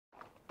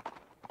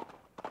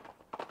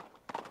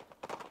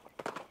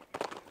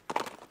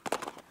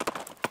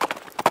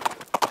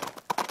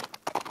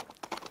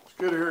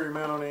Good to hear you,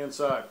 man, on the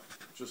inside.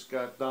 Just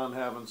got done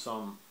having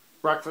some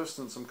breakfast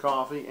and some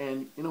coffee,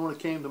 and you know what, it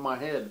came to my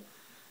head.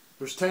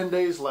 There's 10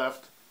 days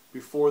left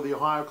before the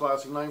Ohio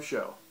Classic Knife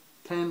Show.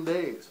 10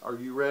 days. Are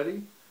you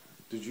ready?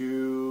 Did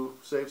you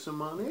save some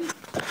money?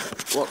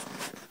 Look,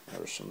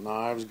 there's some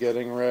knives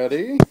getting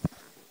ready.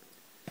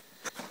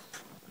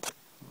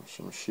 There's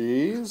some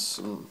sheaths,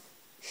 some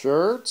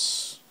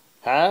shirts,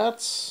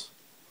 hats,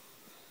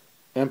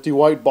 empty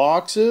white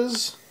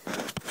boxes.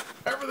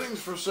 Everything's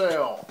for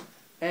sale.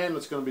 And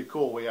it's going to be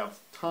cool. We have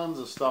tons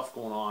of stuff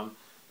going on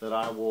that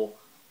I will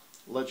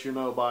let you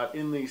know about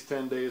in these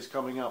 10 days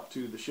coming up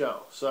to the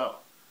show. So,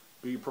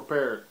 be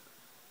prepared.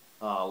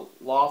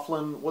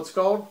 Laughlin, what's it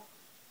called?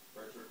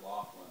 Pritchard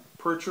Laughlin.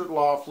 Pritchard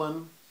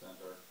Laughlin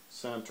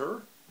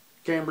Center.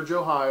 Cambridge,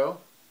 Ohio.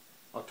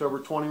 October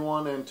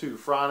 21 and 2,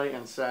 Friday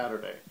and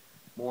Saturday.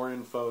 More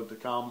info to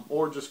come,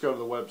 or just go to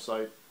the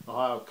website,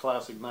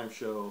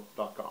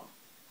 OhioClassicKnifeShow.com.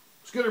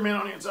 Scooter Man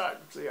on the inside.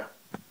 See ya.